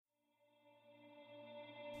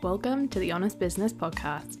Welcome to the Honest Business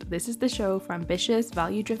Podcast. This is the show for ambitious,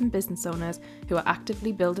 value-driven business owners who are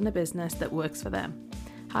actively building a business that works for them.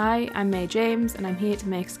 Hi, I'm May James, and I'm here to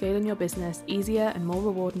make scaling your business easier and more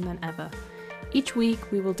rewarding than ever. Each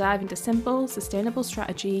week, we will dive into simple, sustainable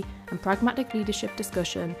strategy and pragmatic leadership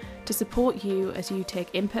discussion to support you as you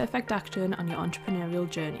take imperfect action on your entrepreneurial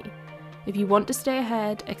journey. If you want to stay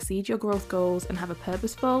ahead, exceed your growth goals, and have a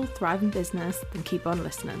purposeful, thriving business, then keep on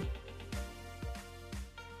listening.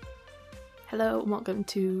 Hello and welcome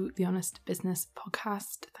to the Honest Business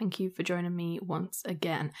Podcast. Thank you for joining me once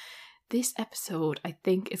again. This episode I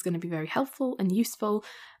think is going to be very helpful and useful.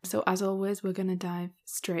 So as always, we're going to dive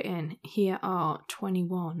straight in. Here are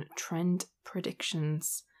 21 trend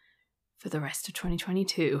predictions for the rest of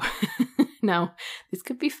 2022. Now, this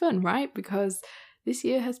could be fun, right? Because this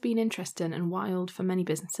year has been interesting and wild for many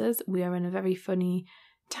businesses. We are in a very funny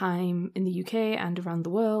time in the UK and around the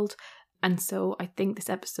world. And so I think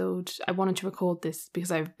this episode, I wanted to record this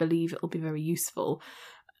because I believe it'll be very useful.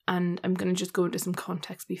 And I'm going to just go into some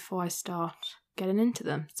context before I start getting into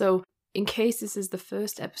them. So in case this is the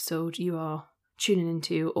first episode you are tuning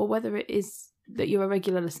into, or whether it is that you're a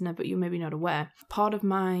regular listener but you're maybe not aware, part of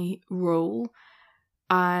my role,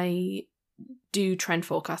 I do trend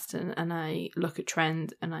forecasting and I look at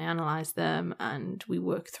trends and I analyse them and we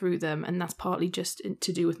work through them. And that's partly just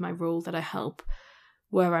to do with my role that I help,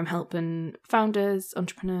 where I'm helping founders,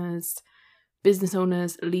 entrepreneurs, business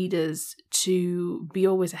owners, leaders to be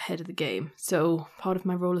always ahead of the game. So part of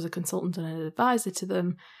my role as a consultant and an advisor to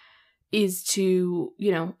them is to,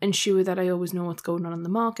 ensure that I always know what's going on in the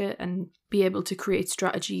market and be able to create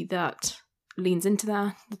strategy that leans into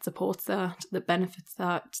that supports that benefits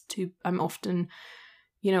that. I'm often,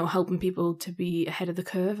 helping people to be ahead of the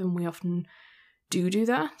curve, and we often do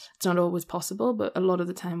that. It's not always possible, but a lot of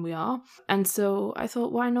the time we are. And so I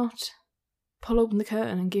thought, why not pull open the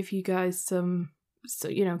curtain and give you guys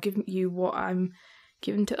give you what I'm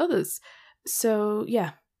giving to others. So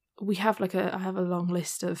yeah, we have I have a long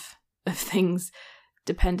list of things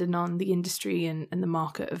depending on the industry and the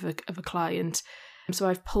market of a client. So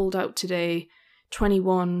I've pulled out today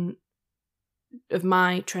 21 of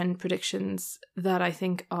my trend predictions that I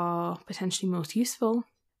think are potentially most useful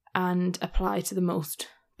and apply to the most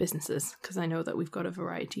businesses, because I know that we've got a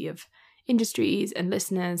variety of industries and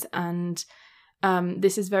listeners, and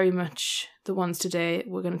this is very much the ones today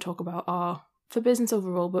we're going to talk about are for business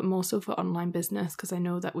overall, but more so for online business, because I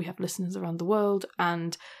know that we have listeners around the world,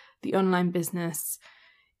 and the online business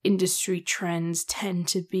industry trends tend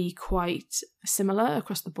to be quite similar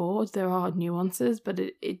across the board. There are nuances, but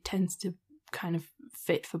it tends to kind of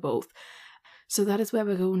fit for both. So that is where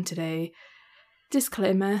we're going today.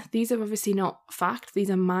 Disclaimer, these are obviously not fact. These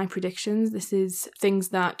are my predictions. This is things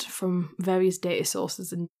that from various data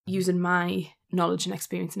sources and using my knowledge and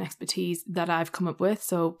experience and expertise that I've come up with.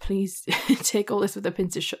 So please take all this with a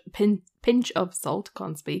pinch of salt.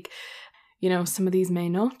 Can't speak. Some of these may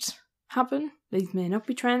not happen. These may not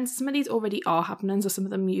be trends. Some of these already are happening. So some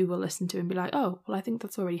of them you will listen to and be like, oh, well, I think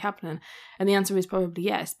that's already happening. And the answer is probably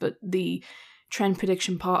yes. But the trend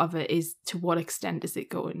prediction part of it is, to what extent is it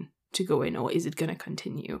going to go in, or is it going to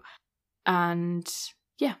continue? And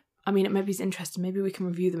yeah, it maybe is interesting. Maybe we can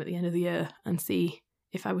review them at the end of the year and see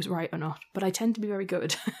if I was right or not. But I tend to be very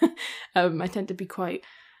good. I tend to be quite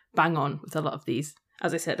bang on with a lot of these.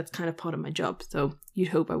 As I said, it's kind of part of my job, so you'd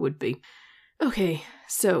hope I would be. Okay,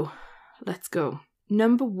 so let's go.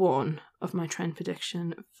 Number 1 of my trend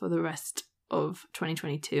prediction for the rest of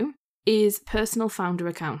 2022 is personal founder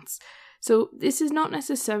accounts. So this is not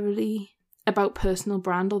necessarily about personal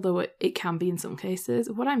brand, although it can be in some cases.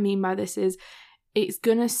 What I mean by this is it's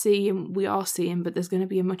going to see, and we are seeing, but there's going to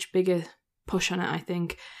be a much bigger push on it, I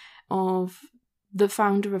think, of the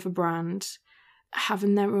founder of a brand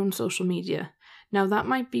having their own social media. Now, that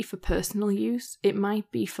might be for personal use, it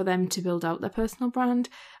might be for them to build out their personal brand,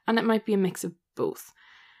 and it might be a mix of both.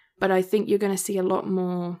 But I think you're going to see a lot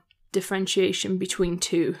more differentiation between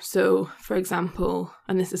two. So, for example,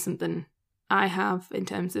 and this is something I have in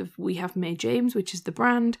terms of, we have May James, which is the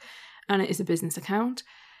brand, and it is a business account.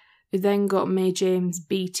 We then got May James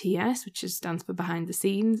BTS, which stands for behind the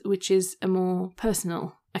scenes, which is a more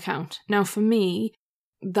personal account. Now, for me,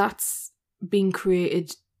 that's been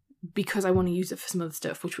created because I want to use it for some other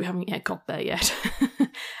stuff, which we haven't yet got there yet.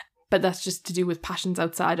 But that's just to do with passions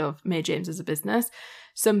outside of May James as a business.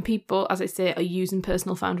 Some people, as I say, are using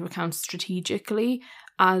personal founder accounts strategically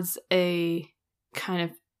as a kind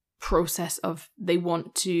of process of, they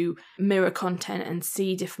want to mirror content and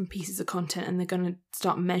see different pieces of content, and they're going to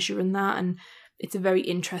start measuring that, and it's a very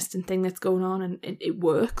interesting thing that's going on, and it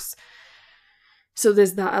works. So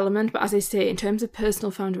there's that element. But as I say, in terms of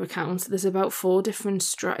personal founder accounts, there's about 4 different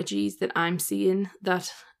strategies that I'm seeing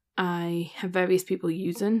that I have various people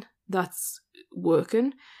using that's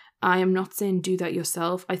working. I am not saying do that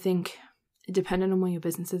yourself. I think depending on where your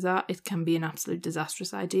business is at, it can be an absolute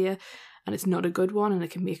disastrous idea and it's not a good one, and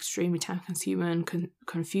it can be extremely time consuming and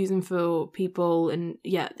confusing for people, and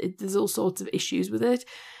there's all sorts of issues with it.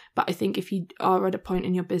 But I think if you are at a point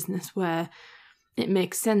in your business where it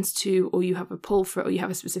makes sense to, or you have a pull for it, or you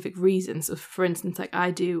have a specific reason. So for instance, like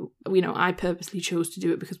I do, I purposely chose to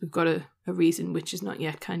do it because we've got a reason which is not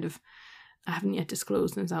yet I haven't yet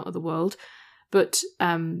disclosed and is out of the world. But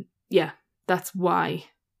that's why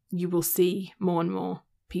you will see more and more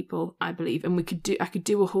people, I believe. And I could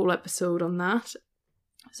do a whole episode on that.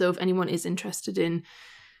 So if anyone is interested in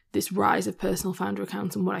this rise of personal founder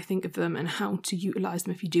accounts and what I think of them and how to utilize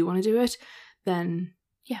them if you do want to do it, then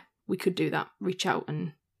we could do that. Reach out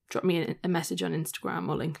and drop me a message on Instagram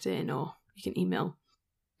or LinkedIn, or you can email.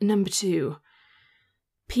 Number 2,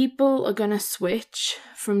 people are going to switch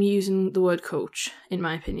from using the word coach, in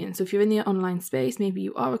my opinion. So if you're in the online space, maybe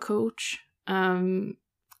you are a coach.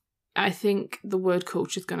 I think the word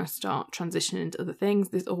coach is going to start transitioning into other things.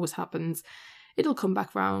 This always happens. It'll come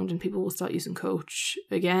back round and people will start using coach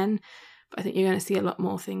again. But I think you're going to see a lot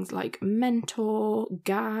more things like mentor,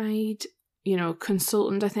 guide,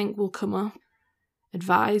 consultant, I think, will come up.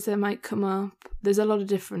 Advisor might come up. There's a lot of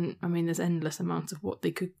different, there's endless amounts of what they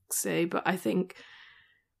could say, but I think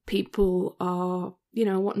people are,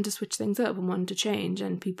 wanting to switch things up and wanting to change,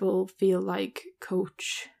 and people feel like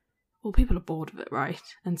coach, people are bored of it, right?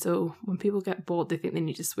 And so when people get bored, they think they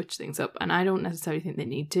need to switch things up, and I don't necessarily think they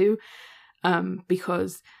need to,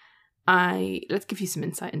 because let's give you some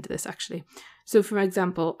insight into this, actually. So for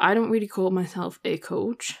example, I don't really call myself a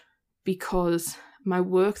coach, because my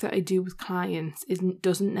work that I do with clients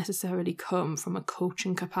doesn't necessarily come from a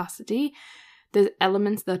coaching capacity. There's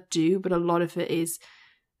elements that do, but a lot of it is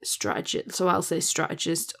strategist. So I'll say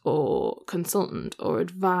strategist or consultant or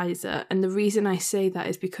advisor. And the reason I say that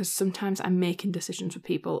is because sometimes I'm making decisions for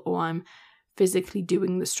people, or I'm physically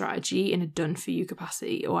doing the strategy in a done for you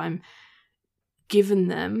capacity, or I'm giving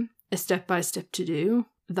them a step-by-step to do.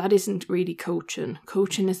 That isn't really coaching.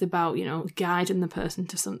 Coaching is about, guiding the person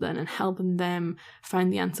to something and helping them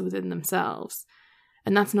find the answer within themselves.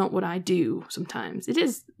 And that's not what I do sometimes. It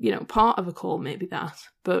is, part of a call, maybe that,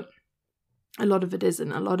 but a lot of it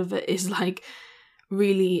isn't. A lot of it is like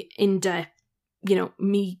really in-depth,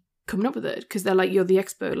 me coming up with it, because they're like, you're the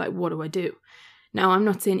expert, like, what do I do? Now, I'm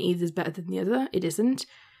not saying either is better than the other. It isn't.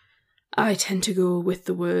 I tend to go with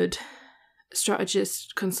the word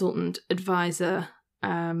strategist, consultant, advisor.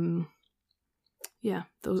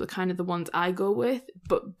 Those are kind of the ones I go with,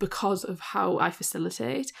 but because of how I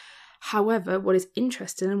facilitate. However, what is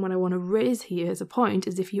interesting and what I want to raise here as a point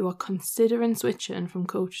is if you are considering switching from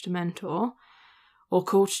coach to mentor or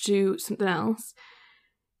coach to something else,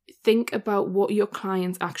 think about what your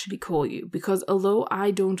clients actually call you. Because although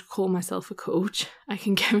I don't call myself a coach, I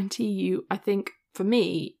can guarantee you, I think for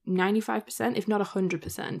me, 95%, if not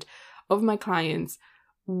 100% of my clients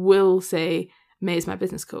will say, May is my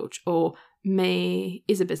business coach, or May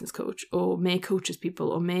is a business coach, or May coaches people,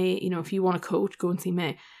 or May, if you want a coach, go and see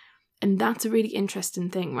May. And that's a really interesting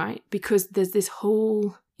thing, right? Because there's this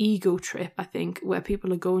whole ego trip, I think, where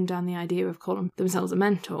people are going down the idea of calling themselves a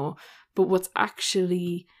mentor. But what's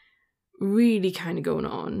actually really kind of going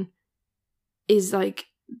on is like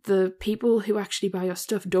the people who actually buy your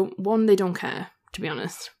stuff they don't care, to be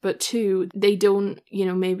honest. But 2, they don't,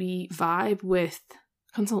 maybe vibe with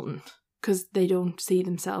consultant, because they don't see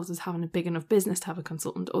themselves as having a big enough business to have a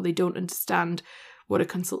consultant, or they don't understand what a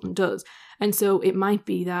consultant does. And so it might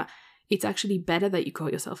be that it's actually better that you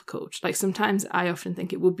call yourself a coach. Like sometimes I often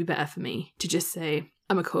think it would be better for me to just say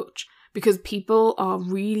I'm a coach, because people are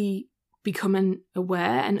really becoming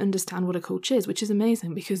aware and understand what a coach is, which is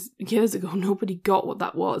amazing, because years ago nobody got what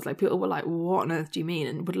that was. Like people were like, what on earth do you mean?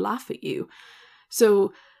 And would laugh at you.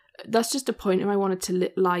 So that's just a point I wanted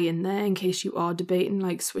to lie in there in case you are debating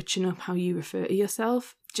like switching up how you refer to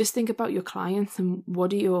yourself. Just think about your clients and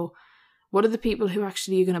what are the people who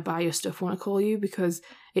actually are going to buy your stuff want to call you, because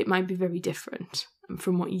it might be very different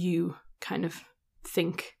from what you kind of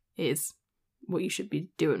think is what you should be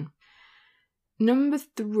doing. Number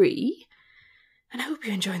 3, and I hope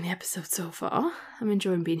you're enjoying the episode so far. I'm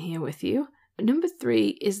enjoying being here with you. Number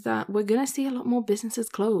 3 is that we're going to see a lot more businesses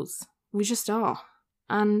close. We just are.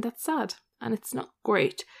 And that's sad. And it's not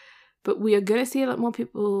great. But we are going to see a lot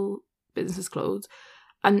more businesses close.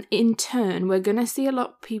 And in turn, we're going to see a lot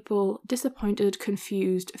of people disappointed,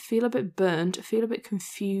 confused, feel a bit burnt, feel a bit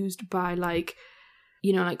confused by like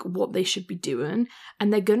like what they should be doing,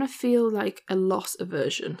 and they're going to feel like a loss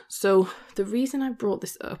aversion. So the reason I brought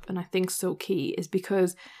this up, and I think so key, is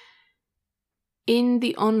because in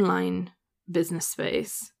the online business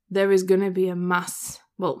space, there is going to be a mass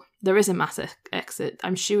exit.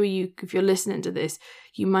 I'm sure if you're listening to this,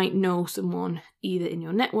 you might know someone either in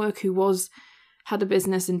your network who had a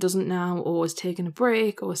business and doesn't now, or has taken a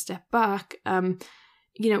break or a step back.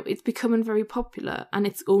 It's becoming very popular, and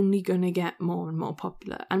it's only going to get more and more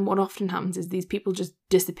popular. And what often happens is these people just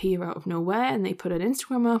disappear out of nowhere, and they put an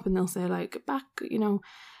Instagram up and they'll say like, back,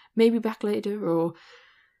 maybe back later or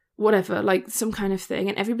whatever, like some kind of thing.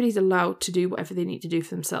 And everybody's allowed to do whatever they need to do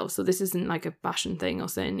for themselves. So this isn't like a bashing thing or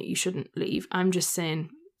saying that you shouldn't leave. I'm just saying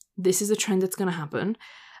this is a trend that's going to happen.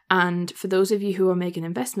 And for those of you who are making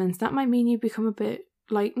investments, that might mean you become a bit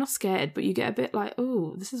like, not scared, but you get a bit like,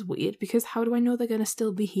 oh, this is weird, because how do I know they're going to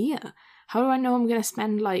still be here? How do I know I'm going to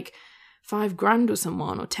spend like $5,000 with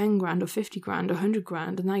someone, or 10 grand, or 50 grand, or 100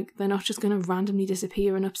 grand, and like they're not just going to randomly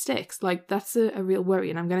disappear and up sticks? Like, that's a real worry,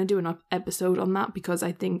 and I'm going to do an episode on that because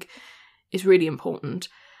I think it's really important,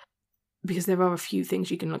 because there are a few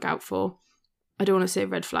things you can look out for. I don't want to say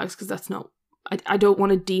red flags, because that's not, I don't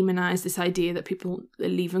want to demonize this idea that people are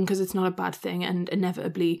leaving, because it's not a bad thing, and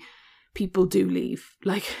inevitably people do leave.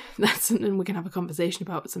 Like, that's something we can have a conversation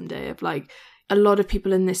about someday, of like, a lot of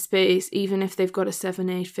people in this space, even if they've got a 7,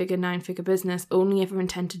 8 figure, 9 figure business, only ever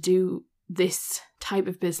intend to do this type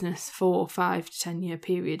of business for 5 to 10 year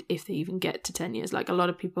period, if they even get to 10 years. Like, a lot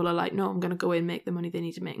of people are like, no, I'm going to go in, make the money they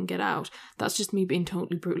need to make and get out. That's just me being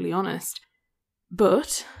totally brutally honest.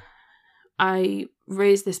 But I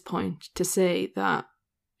raise this point to say that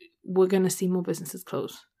we're going to see more businesses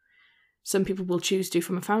close. Some people will choose to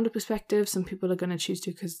from a founder perspective. Some people are going to choose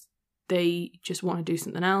to because they just want to do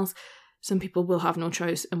something else. Some people will have no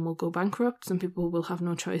choice and will go bankrupt. Some people will have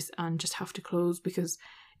no choice and just have to close because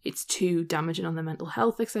it's too damaging on their mental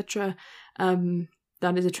health, etc.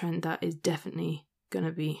 That is a trend that is definitely going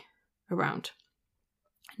to be around.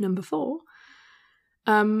 Number 4,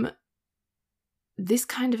 this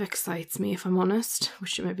kind of excites me, if I'm honest,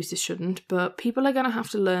 which maybe this shouldn't, but people are going to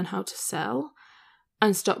have to learn how to sell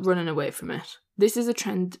and stop running away from it. This is a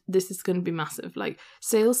trend. This is going to be massive. Like,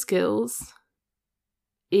 sales skills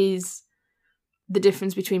is the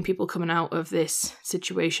difference between people coming out of this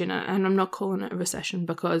situation. And I'm not calling it a recession,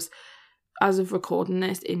 because as of recording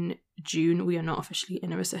this in June, we are not officially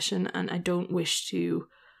in a recession. And I don't wish to,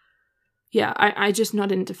 I just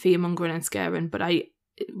not into fear mongering and scaring, but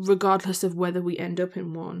regardless of whether we end up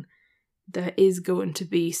in one, there is going to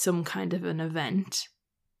be some kind of an event,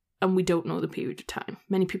 and we don't know the period of time.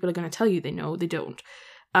 Many people are going to tell you they know, they don't.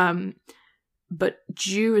 But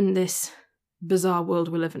during this bizarre world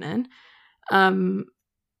we're living in,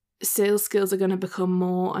 sales skills are going to become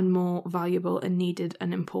more and more valuable and needed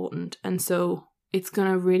and important. And so it's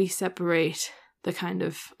going to really separate the kind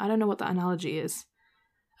of, I don't know what that analogy is.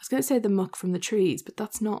 I was going to say the muck from the trees, but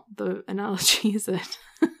that's not the analogy, is it?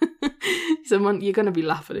 You're going to be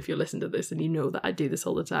laughing if you listen to this and you know that I do this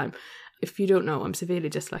all the time. If you don't know, I'm severely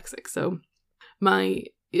dyslexic, so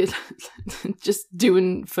just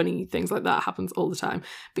doing funny things like that happens all the time.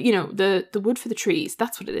 But the wood for the trees,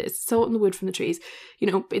 that's what it is. Salt in the wood from the trees.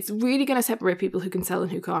 It's really going to separate people who can sell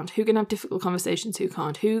and who can't, who can have difficult conversations, who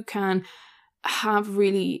can't, who can have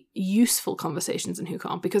really useful conversations and who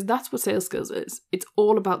can't, because that's what sales skills is. It's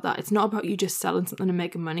all about that. It's not about you just selling something and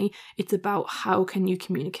making money. It's about how can you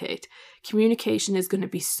communicate. Communication is going to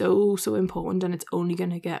be so, so important, and it's only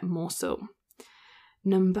going to get more so.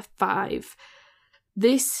 Number 5.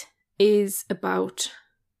 This is about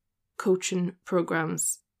coaching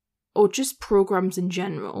programs, or just programs in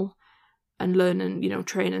general, and learning,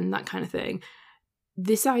 training, that kind of thing.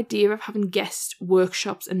 This idea of having guest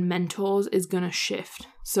workshops and mentors is going to shift.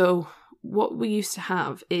 So what we used to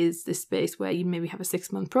have is this space where you maybe have a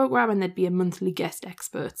 6-month program and there'd be a monthly guest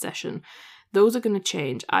expert session. Those are going to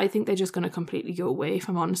change. I think they're just going to completely go away, if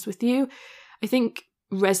I'm honest with you. I think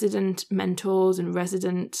resident mentors and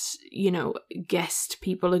resident, guest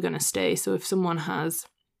people are going to stay. So if someone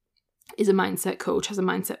is a mindset coach, has a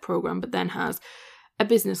mindset program, but then has a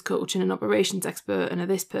business coach and an operations expert and a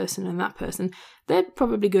this person and that person, they're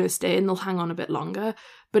probably going to stay and they'll hang on a bit longer.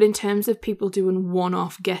 But in terms of people doing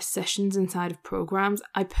one-off guest sessions inside of programs,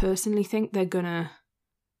 I personally think they're going to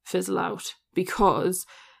fizzle out, because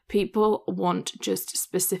people want just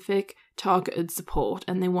specific targeted support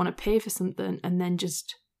and they want to pay for something and then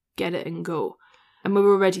just get it and go. And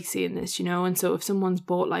we're already seeing this, and so if someone's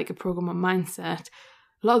bought like a program on mindset,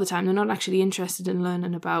 a lot of the time they're not actually interested in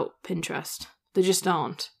learning about Pinterest. They just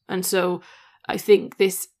aren't. And so I think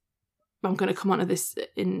this I'm going to come onto this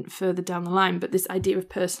in further down the line, but this idea of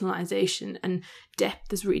personalization and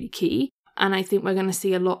depth is really key. And I think we're going to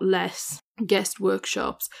see a lot less guest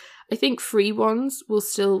workshops. I think free ones will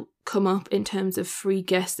still come up in terms of free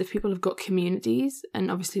guests if people have got communities, and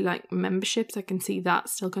obviously like memberships, I can see that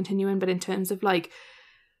still continuing. But in terms of like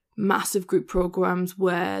massive group programs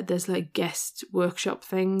where there's like guest workshop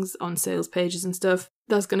things on sales pages and stuff,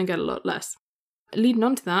 that's going to get a lot less. Leading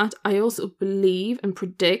on to that, I also believe and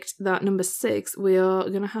predict that number 6, we are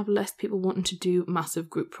going to have less people wanting to do massive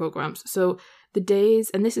group programs. So the days,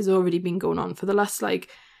 and this has already been going on for the last like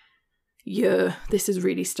year, this has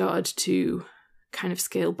really started to kind of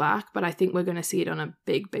scale back, but I think we're going to see it on a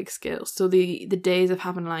big scale. So the days of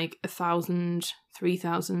having like 1,000,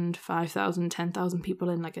 3,000, 5,000, 10,000 people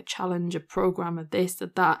in like a challenge, a program, of this,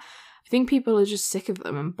 of that, I think people are just sick of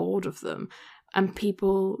them and bored of them, and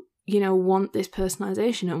people, you know, want this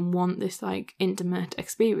personalization and want this like intimate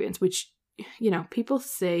experience, which, you know, people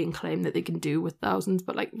say and claim that they can do with thousands,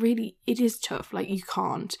 but like really it is tough. Like you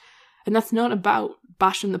can't. And that's not about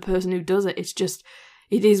bashing the person who does it. It's just,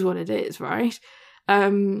 it is what it is, right?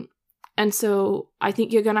 And so I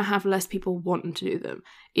think you're going to have less people wanting to do them.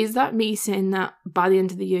 Is that me saying that by the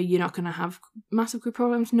end of the year you're not going to have massive group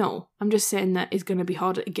programs? No, I'm just saying that it's going to be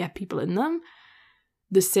harder to get people in them.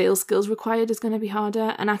 The sales skills required is going to be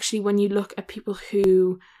harder. And actually, when you look at people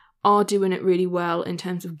who are doing it really well in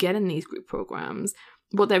terms of getting these group programs,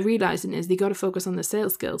 what they're realizing is they got to focus on the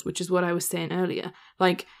sales skills, which is what I was saying earlier.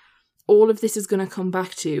 Like, all of this is going to come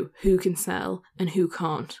back to who can sell and who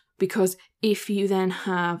can't. Because if you then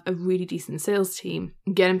have a really decent sales team,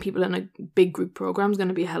 getting people in a big group program is going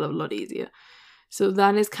to be a hell of a lot easier. So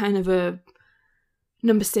that is kind of a...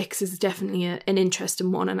 Number 6 is definitely an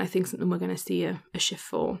interesting one, and I think something we're going to see a shift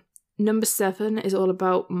for. Number 7 is all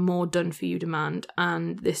about more done-for-you demand,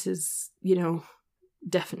 and this is, you know,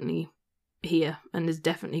 definitely here and is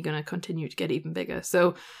definitely going to continue to get even bigger.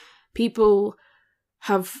 So people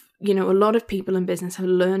have, you know, a lot of people in business have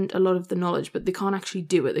learned a lot of the knowledge, but they can't actually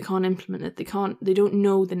do it. They can't implement it. They don't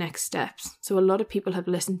know the next steps. So a lot of people have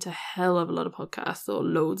listened to a hell of a lot of podcasts or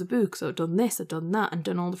loads of books or done this or done that and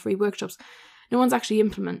done all the free workshops. No one's actually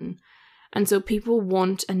implementing. And so people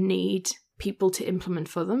want and need people to implement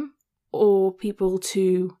for them, or people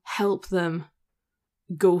to help them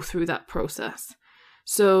go through that process.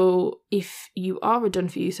 So if you are a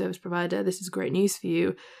done-for-you service provider, this is great news for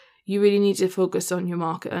you. You really need to focus on your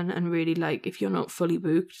marketing and really, like, if you're not fully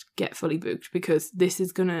booked, get fully booked, because this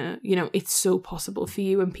is gonna, you know, it's so possible for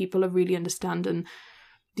you, and people are really understanding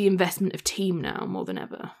the investment of team now more than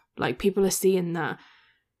ever. Like, people are seeing that,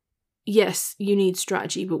 yes, you need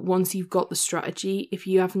strategy, but once you've got the strategy, if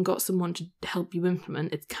you haven't got someone to help you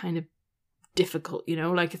implement, it's kind of difficult, you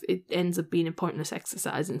know, like it ends up being a pointless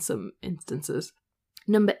exercise in some instances.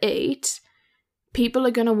 Number 8, people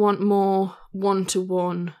are going to want more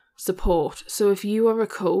one-to-one support. So if you are a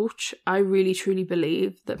coach, I really truly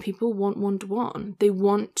believe that people want one-to-one. They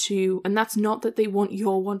want to, and that's not that they want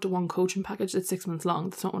your one-to-one coaching package that's 6 months long.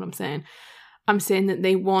 That's not what I'm saying. I'm saying that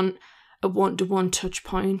they want a one-to-one touch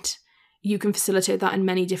point. You can facilitate that in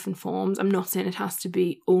many different forms. I'm not saying it has to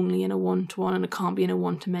be only in a one-to-one and it can't be in a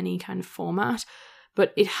one-to-many kind of format,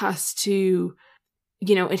 but it has to,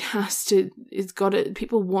 you know, it's got to,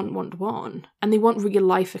 people want one-to-one and they want real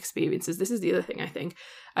life experiences. This is the other thing I think.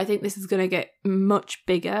 I think this is going to get much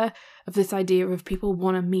bigger, of this idea of people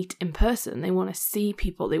want to meet in person. They want to see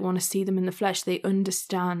people. They want to see them in the flesh. They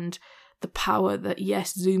understand the power that,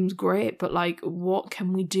 yes, Zoom's great, but like, what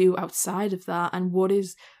can we do outside of that, and what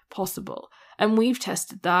is possible? And we've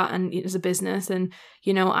tested that, and as a business, and,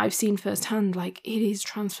 you know, I've seen firsthand, like, it is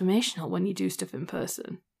transformational when you do stuff in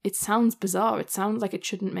person. It sounds bizarre, it sounds like it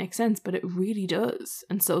shouldn't make sense, but it really does.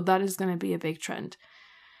 And so that is going to be a big trend.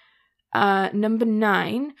 Number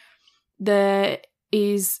 9, there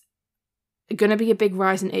is going to be a big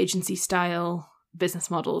rise in agency style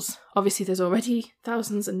business models. Obviously there's already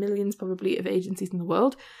thousands and millions probably of agencies in the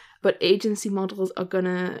world, but agency models are going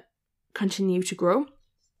to continue to grow,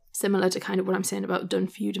 similar to kind of what I'm saying about done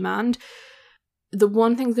for you demand. The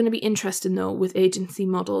one thing that's going to be interesting though with agency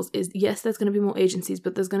models is, yes, there's going to be more agencies,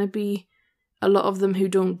 but there's going to be a lot of them who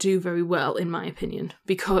don't do very well, in my opinion,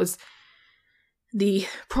 because the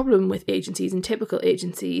problem with agencies and typical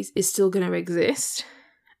agencies is still going to exist,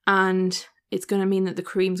 and it's going to mean that the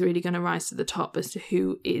cream's really going to rise to the top as to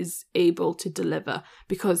who is able to deliver.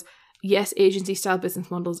 Because yes, agency style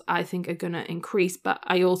business models I think are going to increase, but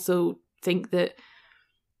I also think that,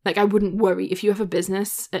 like, I wouldn't worry if you have a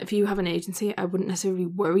business, if you have an agency, I wouldn't necessarily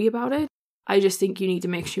worry about it. I just think you need to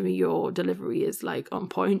make sure your delivery is like on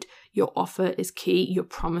point. Your offer is key. Your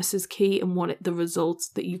promise is key. And the results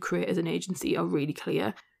that you create as an agency are really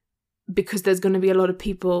clear. Because there's going to be a lot of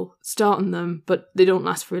people starting them, but they don't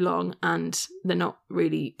last very long and they're not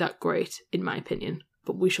really that great, in my opinion.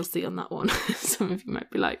 But we shall see on that one. Some of you might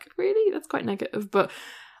be like, really? That's quite negative. But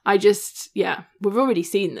we've already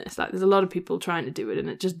seen this. Like, there's a lot of people trying to do it and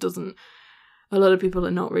it just doesn't, a lot of people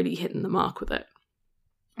are not really hitting the mark with it.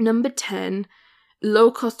 Number 10, low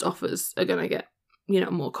cost offers are going to get,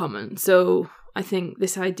 more common. So I think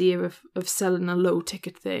this idea of selling a low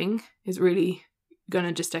ticket thing is really going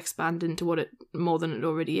to just expand into more than it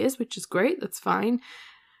already is, which is great. That's fine.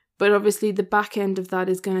 But obviously the back end of that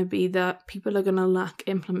is going to be that people are going to lack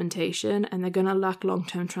implementation and they're going to lack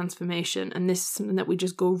long-term transformation. And this is something that we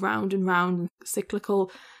just go round and round in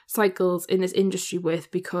cyclical cycles in this industry with,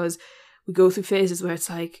 because we go through phases where it's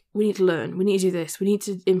like, we need to learn, we need to do this, we need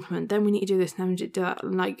to implement, then we need to do this, and then we need to do that.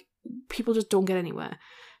 And like, people just don't get anywhere.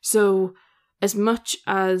 So as much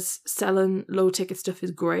as selling low ticket stuff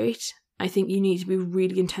is great, I think you need to be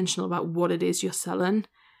really intentional about what it is you're selling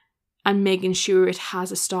and making sure it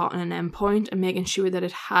has a start and an end point, and making sure that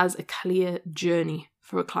it has a clear journey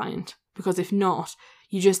for a client. Because if not,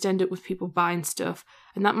 you just end up with people buying stuff,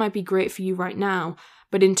 and that might be great for you right now,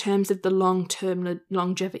 but in terms of the long-term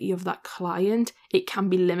longevity of that client, it can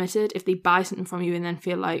be limited if they buy something from you and then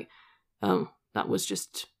feel like, oh, that was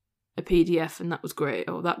just a PDF and that was great,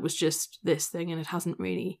 or that was just this thing and it hasn't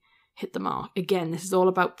really hit the mark. Again, this is all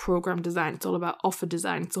about program design. It's all about offer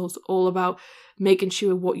design. It's also all about making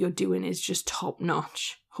sure what you're doing is just top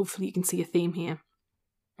notch. Hopefully you can see a theme here.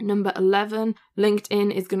 Number 11,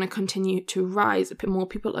 LinkedIn is going to continue to rise. A bit more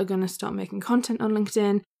people are going to start making content on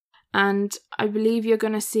LinkedIn. And I believe you're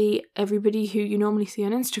going to see everybody who you normally see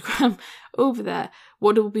on Instagram over there.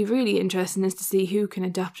 What will be really interesting is to see who can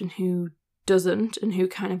adapt and who doesn't, and who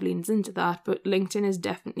kind of leans into that. But LinkedIn is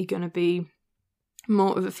definitely going to be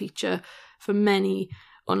more of a feature for many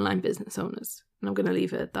online business owners. And I'm going to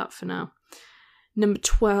leave it at that for now. Number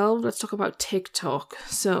 12, let's talk about TikTok.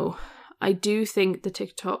 So I do think the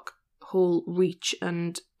TikTok whole reach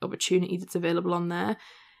and opportunity that's available on there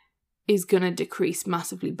is going to decrease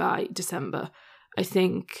massively by December. I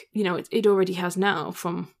think, it already has now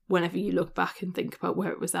from whenever you look back and think about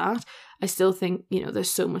where it was at. I still think, there's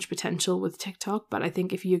so much potential with TikTok, but I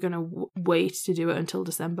think if you're going to wait to do it until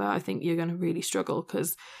December, I think you're going to really struggle,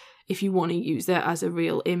 because if you want to use it as a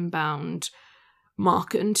real inbound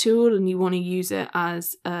marketing tool and you want to use it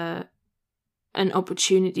as an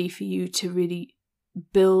opportunity for you to really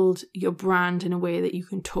build your brand in a way that you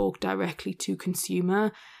can talk directly to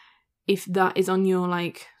consumer, if that is on your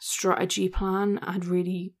strategy plan, I'd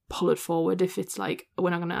really pull it forward. If it's like, we're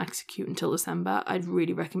not going to execute until December, I'd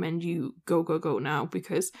really recommend you go now,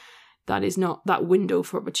 because that window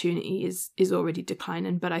for opportunity is already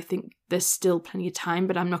declining. But I think there's still plenty of time,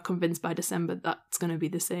 but I'm not convinced by December that's going to be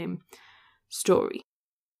the same story.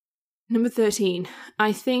 Number 13,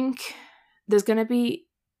 I think there's going to be,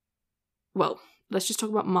 let's just talk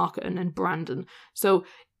about marketing and branding. So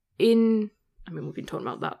we've been talking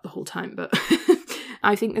about that the whole time, but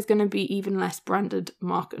I think there's going to be even less branded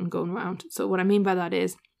marketing going around. So what I mean by that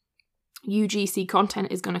is UGC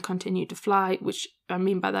content is going to continue to fly, which I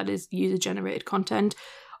mean by that is user-generated content.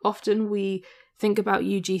 Often we think about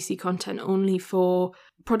UGC content only for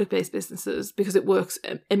product-based businesses because it works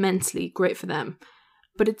immensely great for them.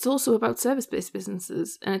 But it's also about service-based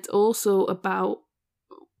businesses, and it's also about,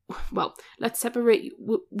 let's separate.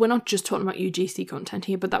 We're not just talking about UGC content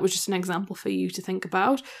here, but that was just an example for you to think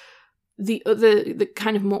about. The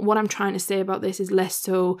kind of what I'm trying to say about this is less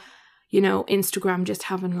so, Instagram just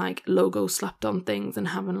having logos slapped on things and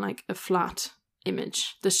having a flat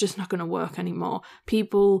image. That's just not going to work anymore.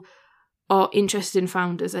 People are interested in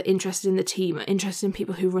founders, are interested in the team, are interested in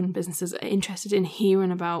people who run businesses, are interested in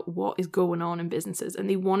hearing about what is going on in businesses, and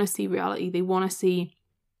they want to see reality. They want to see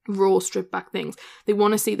raw, stripped back things. They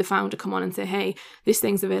want to see the founder come on and say, hey, this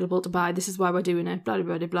thing's available to buy, this is why we're doing it, blah,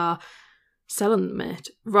 blah, blah, blah, selling them it,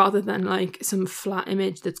 rather than some flat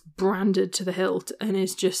image that's branded to the hilt and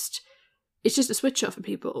it's just a switch off for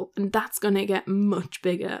people. And that's going to get much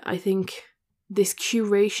bigger. I think this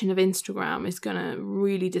curation of Instagram is going to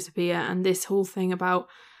really disappear, and this whole thing about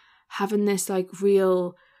having this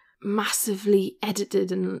real massively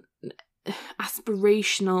edited and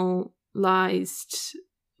aspirationalized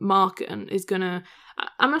marketing is gonna,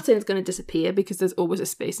 I'm not saying it's gonna disappear, because there's always a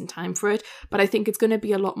space and time for it, but I think it's gonna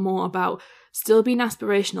be a lot more about still being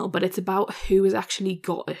aspirational, but it's about who has actually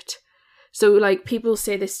got it. So people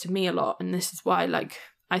say this to me a lot, and this is why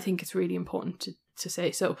I think it's really important to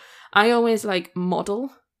say. So I always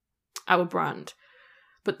model. our brand.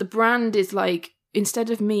 But the brand is like,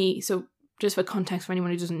 instead of me, so just for context for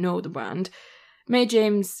anyone who doesn't know the brand, Mary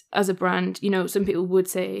James as a brand, you know, some people would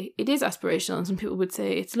say it is aspirational and some people would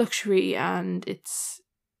say it's luxury and it's,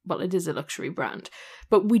 well, it is a luxury brand.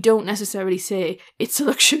 But we don't necessarily say it's a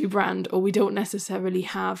luxury brand, or we don't necessarily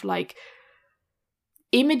have like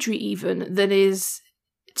imagery even that is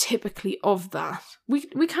typically of that.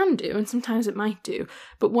 We can do, and sometimes it might do,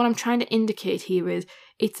 but what I'm trying to indicate here is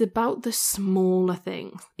it's about the smaller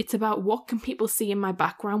things. It's about what can people see in my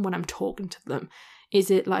background when I'm talking to them. Is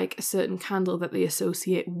it like a certain candle that they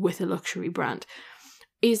associate with a luxury brand?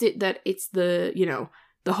 Is it that it's the, you know,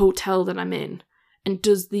 the hotel that I'm in? And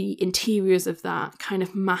does the interiors of that kind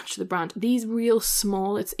of match the brand? These real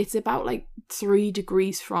small, it's about like 3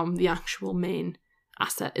 degrees from the actual main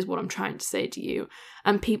asset is what I'm trying to say to you.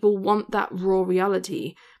 And people want that raw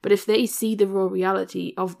reality. But if they see the raw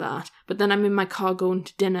reality of that, but then I'm in my car going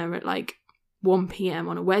to dinner at like 1 p.m.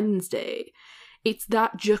 on a Wednesday, it's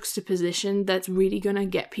that juxtaposition that's really going to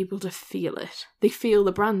get people to feel it. They feel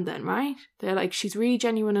the brand then, right? They're like, she's really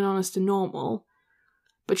genuine and honest and normal,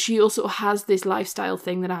 but she also has this lifestyle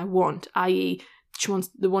thing that I want, i.e.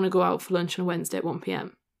 they want to go out for lunch on a Wednesday at 1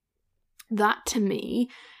 p.m. That to me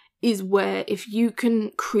is where, if you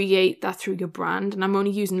can create that through your brand, and I'm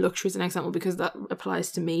only using luxury as an example because that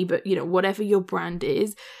applies to me, but you know, whatever your brand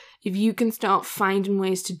is, if you can start finding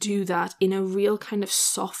ways to do that in a real kind of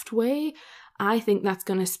soft way, I think that's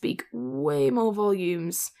going to speak way more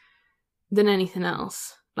volumes than anything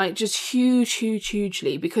else. Like just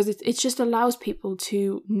hugely, because it just allows people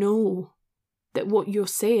to know that what you're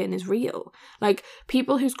saying is real. Like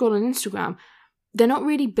people who scroll on Instagram, they're not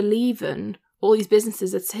really believing all these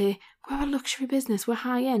businesses that say, we're a luxury business, we're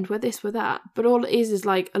high end, we're this, we're that. But all it is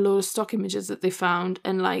like a load of stock images that they found,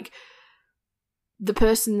 and like the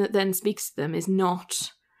person that then speaks to them is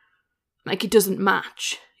not, like it doesn't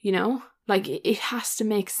match, you know? Like it has to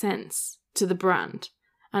make sense to the brand.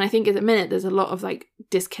 And I think at the minute there's a lot of like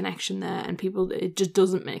disconnection there, and people, it just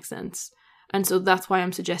doesn't make sense. And so that's why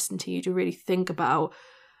I'm suggesting to you to really think about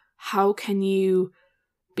how can you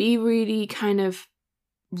be really kind of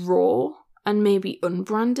raw and maybe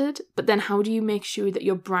unbranded, but then how do you make sure that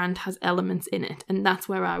your brand has elements in it? And that's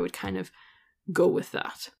where I would kind of go with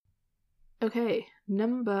that. Okay,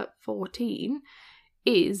 number 14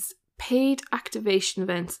 is paid activation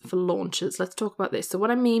events for launches. Let's talk about this. So what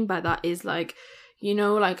I mean by that is like, you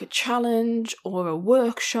know, like a challenge or a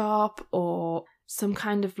workshop or some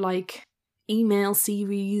kind of like email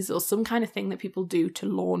series or some kind of thing that people do to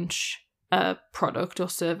launch a product or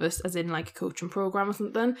service, as in like a coaching program or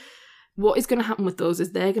something. What is going to happen with those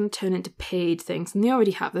is they're going to turn into paid things, and they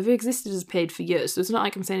already have. They've existed as paid for years, so it's not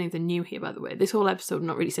like I'm saying anything new here, by the way. This whole episode, I'm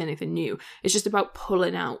not really saying anything new. It's just about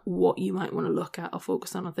pulling out what you might want to look at or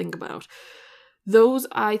focus on or think about. Those,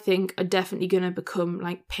 I think, are definitely going to become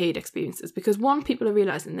like paid experiences, because one, people are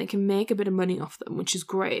realising they can make a bit of money off them, which is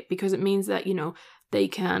great, because it means that, you know, they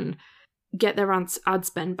can get their ad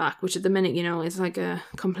spend back, which at the minute, you know, is like a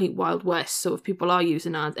complete wild west. So if people are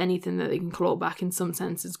using ads, anything that they can claw back in some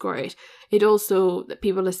sense is great. It also, that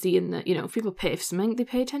people are seeing that, you know, if people pay for something, they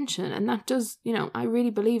pay attention, and that does, you know, I really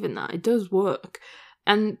believe in that. It does work.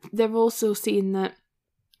 And they're also seeing that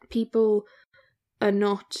people are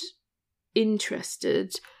not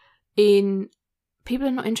interested in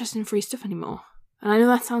free stuff anymore. And I know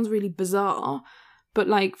that sounds really bizarre, but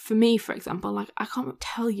like for me, for example, like I can't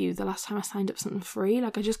tell you the last time I signed up for something free.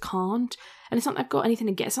 Like I just can't. And it's not like I've got anything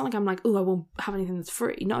to get. It's not like I'm like, oh, I won't have anything that's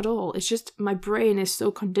free. Not at all. It's just my brain is so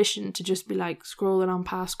conditioned to just be like scrolling on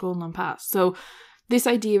past. So this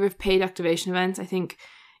idea of paid activation events, I think,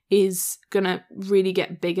 is gonna really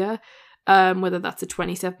get bigger. Whether that's a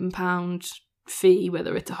 £27 fee,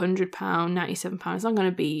 whether it's £100, £97, it's not going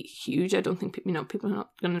to be huge. I don't think people are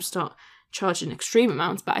not going to start charging extreme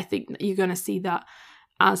amounts, but I think that you're going to see that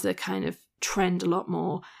as a kind of trend a lot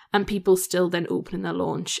more, and people still then opening their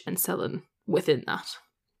launch and selling within that.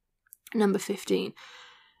 Number 15.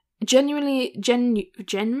 Generally,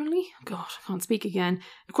 God, I can't speak again.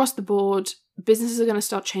 Across the board, businesses are going to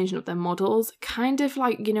start changing up their models, kind of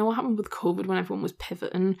like, you know, what happened with COVID when everyone was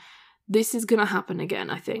pivoting. This is going to happen again,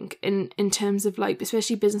 I think, in terms of like,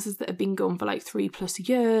 especially businesses that have been going for like 3+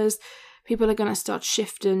 years. People are going to start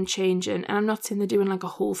shifting, changing, and I'm not saying they're doing like a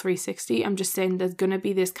whole 360. I'm just saying there's going to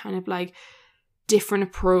be this kind of like different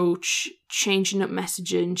approach, changing up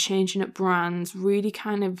messaging, changing up brands, really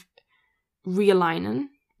kind of realigning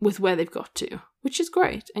with where they've got to, which is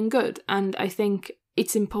great and good. And I think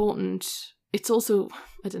it's important. It's also,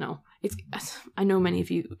 I don't know, I know many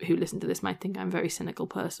of you who listen to this might think I'm a very cynical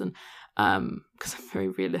person, because I'm very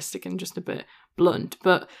realistic and just a bit blunt,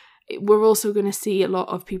 but we're also going to see a lot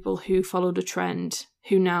of people who followed a trend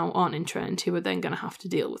who now aren't in trend, who are then going to have to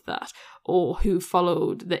deal with that, or who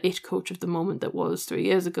followed the it coach of the moment that was 3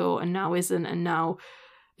 years ago and now isn't, and now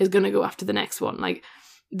is going to go after the next one. Like,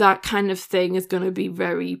 that kind of thing is going to be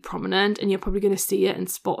very prominent, and you're probably going to see it and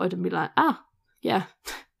spot it and be like, yeah,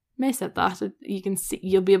 May said that. You can see,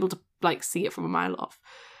 you'll be able to like see it from a mile off.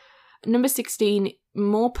 Number 16,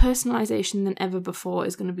 more personalization than ever before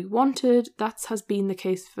is going to be wanted. That has been the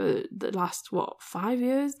case for the last, 5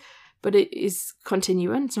 years? But it is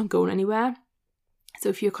continuing. It's not going anywhere. So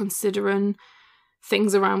if you're considering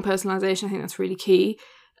things around personalization, I think that's really key.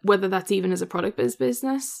 Whether that's even as a product-based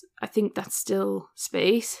business, I think that's still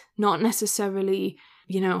space. Not necessarily,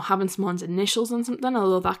 having someone's initials on something,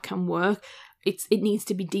 although that can work. It needs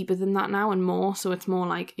to be deeper than that now and more. So it's more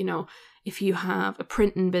like, if you have a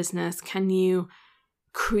printing business, can you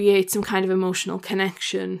create some kind of emotional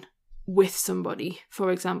connection with somebody?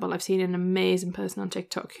 For example, I've seen an amazing person on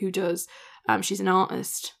TikTok who does, she's an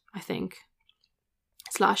artist, I think,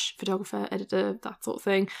 / photographer, editor, that sort of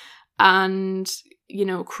thing, and,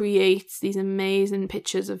 creates these amazing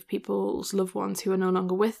pictures of people's loved ones who are no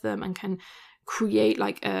longer with them, and can create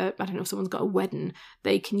if someone's got a wedding,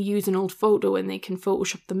 they can use an old photo and they can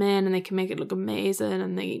Photoshop them in and they can make it look amazing,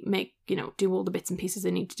 and they make, do all the bits and pieces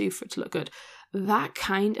they need to do for it to look good. That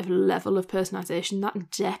kind of level of personalization,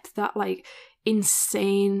 that depth, that like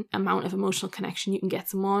insane amount of emotional connection you can get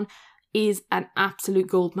someone is an absolute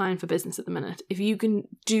goldmine for business at the minute. If you can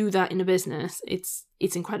do that in a business, it's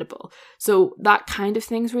incredible. So that kind of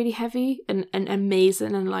thing's really heavy and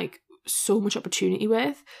amazing, and like so much opportunity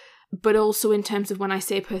with. But also in terms of when I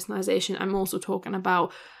say personalization, I'm also talking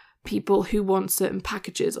about people who want certain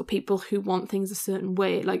packages or people who want things a certain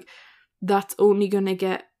way. Like, that's only going to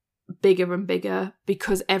get bigger and bigger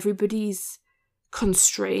because everybody's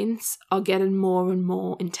constraints are getting more and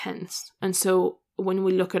more intense. And so when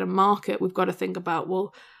we look at a market, we've got to think about,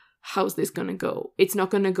 well, how's this going to go? It's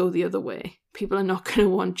not going to go the other way. People are not going to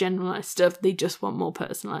want generalized stuff. They just want more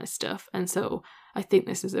personalized stuff. And so I think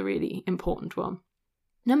this is a really important one.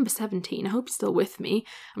 Number 17, I hope you're still with me.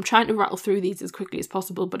 I'm trying to rattle through these as quickly as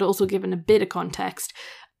possible, but also giving a bit of context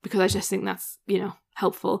because I just think that's,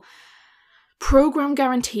 helpful. Program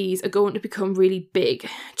guarantees are going to become really big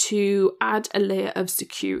to add a layer of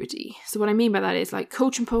security. So what I mean by that is like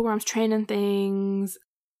coaching programs, training things,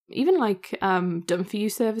 even like done for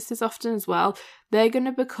you services often as well. They're going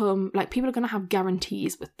to become like, people are going to have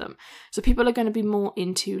guarantees with them. So people are going to be more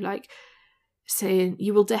into like saying,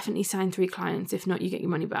 you will definitely sign 3 clients, if not you get your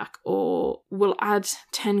money back, or we'll add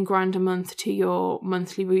 10 grand a month to your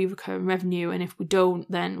monthly recurring revenue, and if we don't,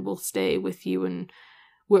 then we'll stay with you and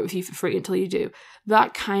work with you for free until you do.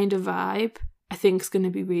 That kind of vibe I think is going to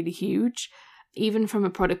be really huge, even from a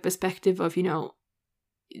product perspective of,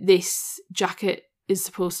 this jacket is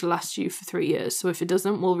supposed to last you for 3 years, so if it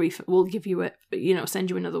doesn't, we'll give you it, send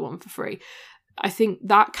you another one for free. I think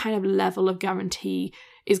that kind of level of guarantee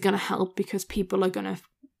is going to help because people are going to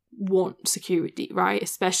want security, right?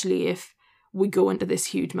 Especially if we go into this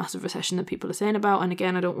huge, massive recession that people are saying about. And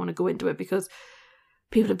again, I don't want to go into it because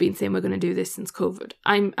people have been saying we're going to do this since COVID.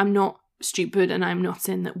 I'm not stupid, and I'm not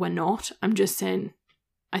saying that we're not. I'm just saying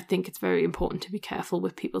I think it's very important to be careful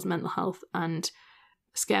with people's mental health and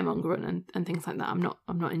scaremongering and things like that. I'm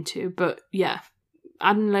not into. But yeah,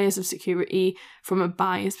 adding layers of security from a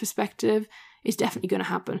buyer's perspective is definitely going to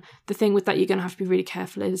happen. The thing with that you're going to have to be really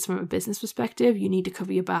careful is from a business perspective, you need to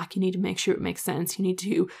cover your back, you need to make sure it makes sense, you need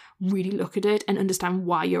to really look at it and understand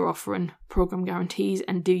why you're offering program guarantees,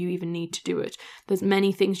 and do you even need to do it. There's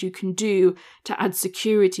many things you can do to add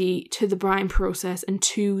security to the buying process and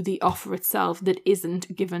to the offer itself that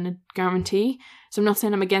isn't given a guarantee. So I'm not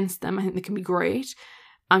saying I'm against them, I think they can be great.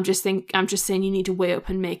 I'm just saying you need to weigh up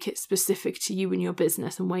and make it specific to you and your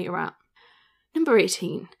business and where you're at. Number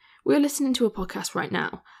 18. We're listening to a podcast right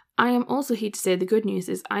now. I am also here to say the good news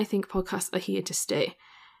is I think podcasts are here to stay.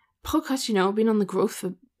 Podcasts, have been on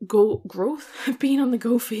the have been on the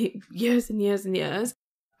go for years and years and years,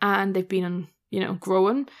 and they've been on,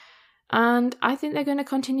 growing, and I think they're going to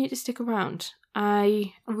continue to stick around.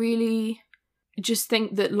 I really just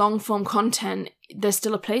think that long form content, there's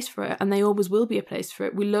still a place for it, and they always will be a place for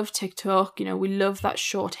it. We love TikTok, we love that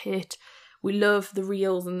short hit, we love the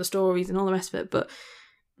reels and the stories and all the rest of it, but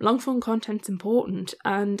long form content's important,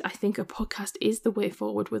 and I think a podcast is the way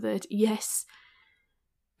forward with it. Yes,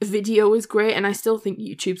 video is great, and I still think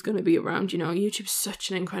YouTube's going to be around. YouTube's such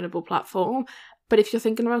an incredible platform. But if you're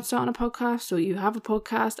thinking about starting a podcast or you have a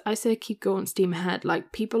podcast, I say keep going, steam ahead.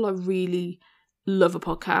 Like, people are really love a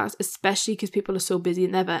podcast, especially because people are so busy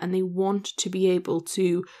and ever, and they want to be able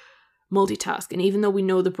to multitask. And even though we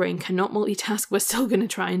know the brain cannot multitask, we're still going to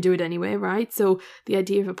try and do it anyway, right? So the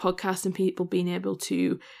idea of a podcast and people being able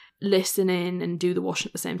to listen in and do the washing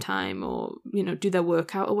at the same time, or, you know, do their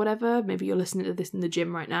workout or whatever, maybe you're listening to this in the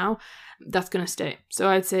gym right now, that's going to stay. So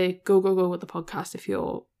I'd say go with the podcast if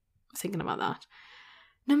you're thinking about that.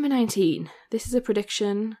 Number 19, this is a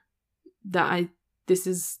prediction that this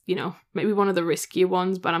is, you know, maybe one of the riskier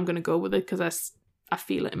ones, but I'm going to go with it because I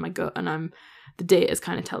feel it in my gut and the data is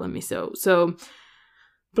kind of telling me so. So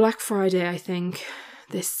Black Friday, I think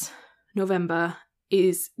this November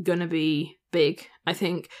is going to be big. I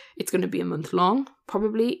think it's going to be a month long,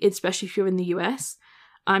 probably, especially if you're in the US.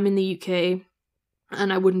 I'm in the UK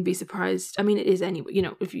and I wouldn't be surprised. I mean, it is anyway, you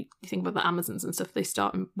know, if you think about the Amazons and stuff, they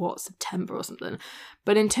start in September or something.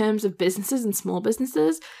 But in terms of businesses and small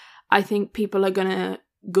businesses, I think people are going to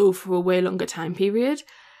go for a way longer time period.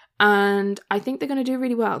 And I think they're going to do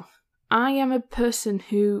really well. I am a person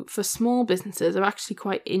who, for small businesses, are actually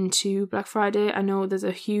quite into Black Friday. I know there's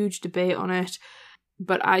a huge debate on it,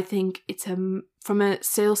 but I think it's from a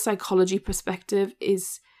sales psychology perspective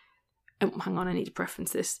hang on, I need to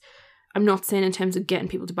preference this. I'm not saying in terms of getting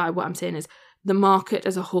people to buy. What I'm saying is the market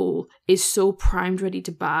as a whole is so primed ready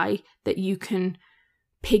to buy that you can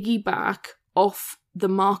piggyback off the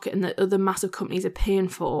market and that other massive companies are paying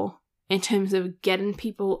for in terms of getting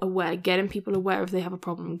people aware if they have a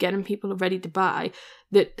problem, getting people ready to buy,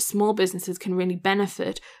 that small businesses can really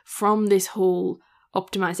benefit from this whole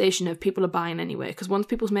optimization of people are buying anyway. Because once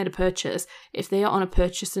people's made a purchase, if they are on a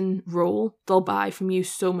purchasing roll, they'll buy from you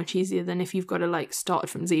so much easier than if you've got to like start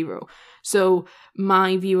from zero. So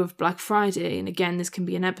my view of Black Friday, and again, this can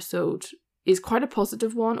be an episode, is quite a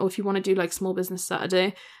positive one, or if you want to do like Small Business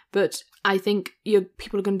Saturday, but I think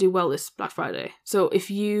people are going to do well this Black Friday. So if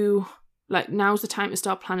you, like, now's the time to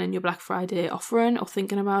start planning your Black Friday offering or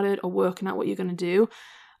thinking about it or working out what you're going to do.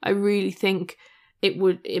 I really think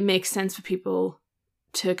it makes sense for people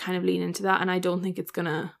to kind of lean into that, and I don't think it's going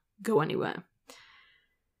to go anywhere.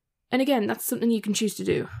 And again, that's something you can choose to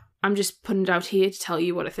do. I'm just putting it out here to tell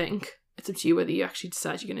you what I think. It's up to you whether you actually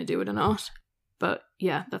decide you're going to do it or not. But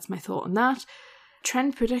yeah, that's my thought on that.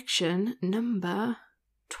 Trend prediction number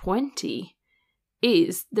 20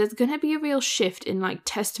 is there's going to be a real shift in like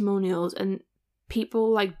testimonials and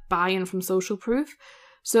people like buying from social proof.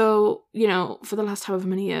 So, you know, for the last however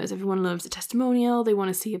many years, everyone loves a testimonial. They want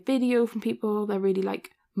to see a video from people. They're really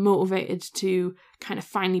like motivated to kind of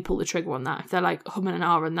finally pull the trigger on that. If they're like humming an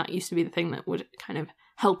hour, and that used to be the thing that would kind of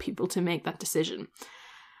help people to make that decision.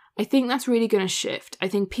 I think that's really going to shift. I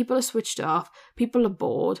think people are switched off. People are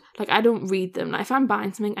bored. Like, I don't read them. Like, if I'm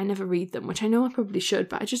buying something, I never read them, which I know I probably should,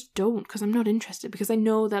 but I just don't because I'm not interested, because I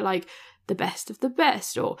know they're like the best of the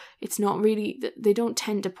best, or it's not really, they don't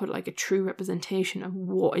tend to put like a true representation of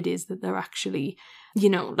what it is that they're actually, you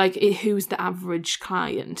know, like who's the average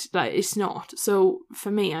client. Like, it's not. So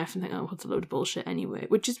for me, I often think, oh, what's a load of bullshit anyway,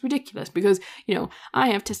 which is ridiculous because, you know, I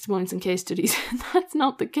have testimonials and case studies and that's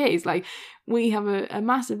not the case. Like, we have a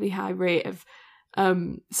massively high rate of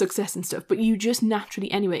success and stuff, but you just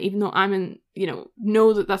naturally anyway, even though I'm in, you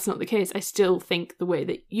know that that's not the case, I still think the way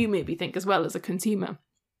that you maybe think as well as a consumer.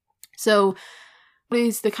 So what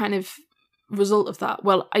is the kind of result of that?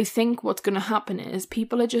 Well, I think what's going to happen is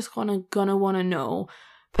people are just gonna want to know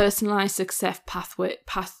personalized success pathway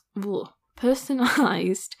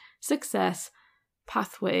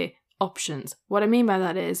options. What I mean by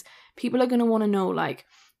that is people are going to want to know, like,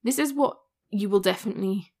 this is what you will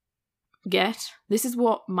definitely get, this is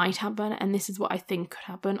what might happen, and this is what I think could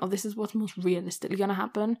happen, or this is what's most realistically going to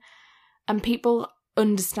happen. And people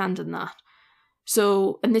understanding that.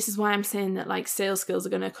 So, and this is why I'm saying that like sales skills are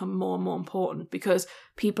going to become more and more important, because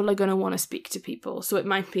people are going to want to speak to people. So it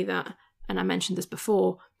might be that, and I mentioned this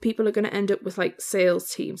before, people are going to end up with like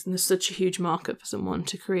sales teams, and there's such a huge market for someone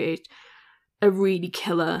to create a really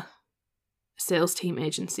killer sales team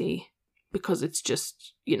agency, because it's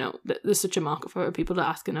just, you know, there's such a market for it. People are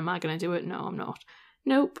asking, am I going to do it? No, I'm not.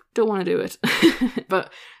 Nope, don't want to do it.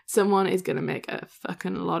 But someone is going to make a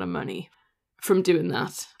fucking lot of money from doing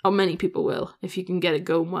that, or many people will, if you can get it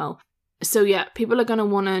going well. So yeah, people are going to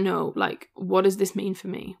want to know, like, what does this mean for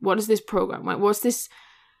me? What is this program? Like, what's this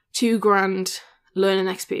 $2,000 learning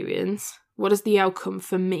experience? What is the outcome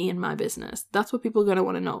for me and my business? That's what people are going to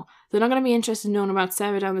want to know. They're not going to be interested in knowing about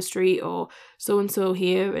Sarah down the street, or so-and-so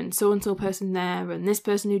here, and so-and-so person there, and this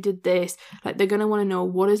person who did this. Like, they're going to want to know,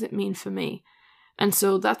 what does it mean for me? And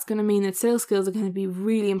so that's going to mean that sales skills are going to be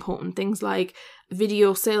really important. Things like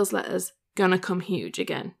video sales letters, gonna come huge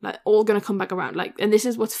again, like all gonna come back around. Like, and this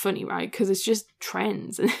is what's funny, right? Because it's just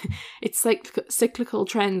trends, and it's like cyclical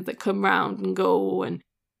trends that come round and go, and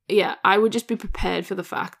yeah, I would just be prepared for the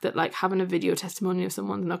fact that like having a video testimonial of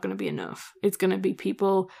someone's not going to be enough. It's going to be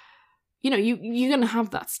people, you know, you're going to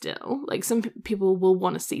have that still. Like some people will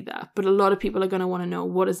want to see that, but a lot of people are going to want to know,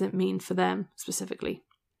 what does it mean for them specifically?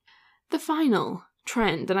 The final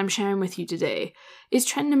trend that I'm sharing with you today is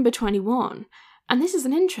trend number 21. And this is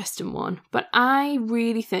an interesting one, but I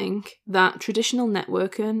really think that traditional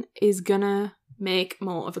networking is going to make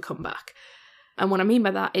more of a comeback. And what I mean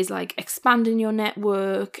by that is like expanding your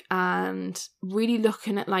network and really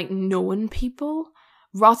looking at like knowing people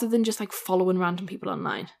rather than just like following random people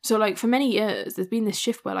online. So like for many years, there's been this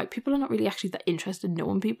shift where like people are not really actually that interested in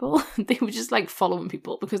knowing people. They were just like following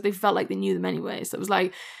people because they felt like they knew them anyway. So it was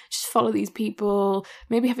like, just follow these people,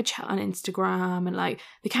 maybe have a chat on Instagram, and like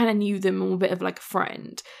they kind of knew them and were a bit of like a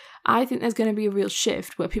friend. I think there's going to be a real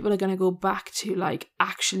shift where people are going to go back to like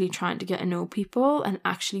actually trying to get to know people and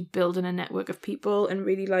actually building a network of people and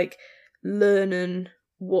really like learning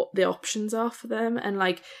what the options are for them, and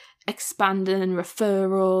like expanding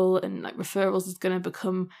referral, and like referrals is going to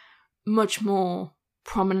become much more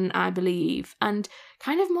prominent, I believe, and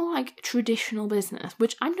kind of more like traditional business,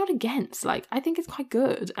 which I'm not against. Like I think it's quite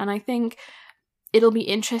good, and I think it'll be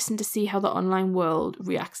interesting to see how the online world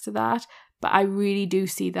reacts to that. But I really do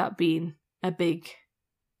see that being a big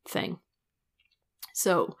thing.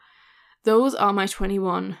 So those are my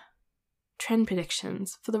 21 trend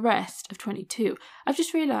predictions for the rest of 22. I've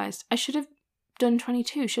just realised I should have done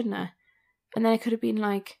 22, shouldn't I? And then it could have been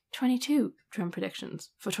like 22 trend predictions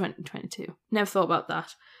for 2022. Never thought about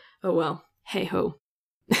that. Oh well, hey ho.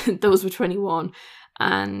 Those were 21.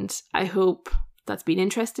 And I hope that's been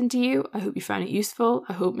interesting to you. I hope you found it useful.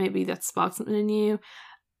 I hope maybe that sparked something in you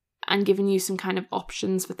and giving you some kind of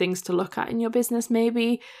options for things to look at in your business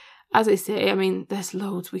maybe. As I say, I mean, there's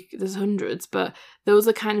loads, there's hundreds, but those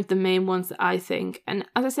are kind of the main ones that I think. And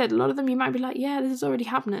as I said, a lot of them you might be like, yeah, this is already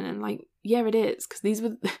happening. And like, yeah, it is. Because these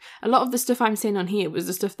were, a lot of the stuff I'm saying on here was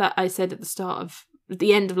the stuff that I said at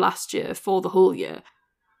the end of last year for the whole year.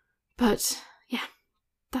 But yeah,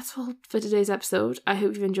 that's all for today's episode. I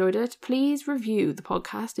hope you've enjoyed it. Please review the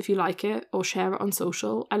podcast if you like it, or share it on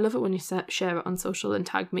social. I love it when you share it on social and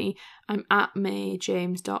tag me. I'm at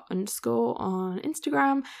mayjames._ on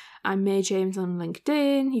Instagram. I'm mayjames on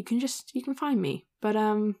LinkedIn. You can find me. But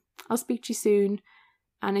I'll speak to you soon.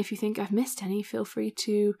 And if you think I've missed any, feel free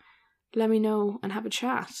to let me know and have a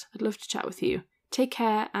chat. I'd love to chat with you. Take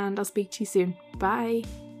care, and I'll speak to you soon. Bye.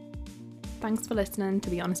 Thanks for listening to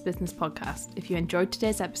the Honest Business Podcast. If you enjoyed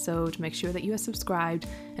today's episode, make sure that you are subscribed.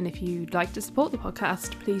 And if you'd like to support the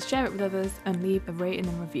podcast, please share it with others and leave a rating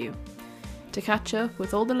and review. To catch up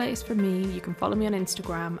with all the latest from me, you can follow me on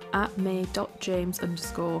Instagram at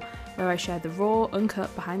may.james_, where I share the raw,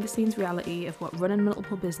 uncut, behind the scenes reality of what running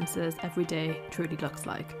multiple businesses every day truly looks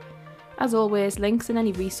like. As always, links and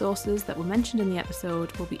any resources that were mentioned in the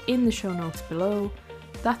episode will be in the show notes below.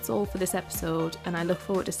 That's all for this episode, and I look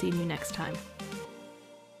forward to seeing you next time.